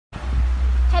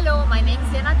my name is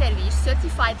Zeina Darwish,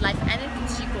 certified life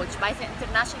energy coach by the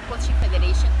International Coaching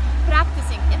Federation,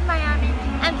 practicing in Miami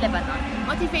and Lebanon,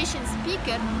 motivation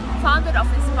speaker, founder of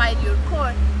Inspire Your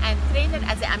Core, and trainer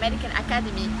at the American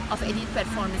Academy of Elite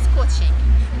Performance Coaching.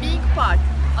 Being part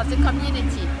of the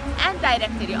community and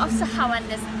directory of Soha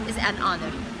WellNess is an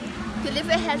honor. To live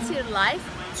a healthier life,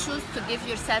 choose to give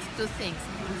yourself two things.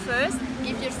 First,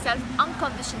 give yourself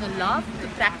unconditional love to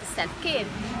practice self-care.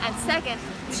 And second,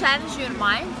 challenge your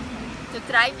mind to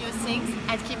try new things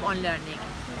and keep on learning.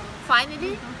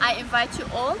 Finally, I invite you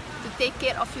all to take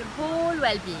care of your whole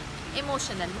well-being,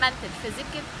 emotional, mental,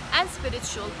 physical, and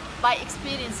spiritual by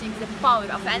experiencing the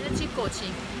power of energy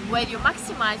coaching, where you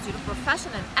maximize your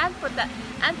professional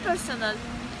and personal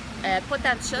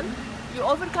potential. You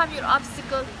overcome your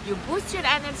obstacle, you boost your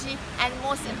energy, and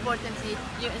most importantly,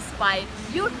 you inspire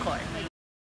your core.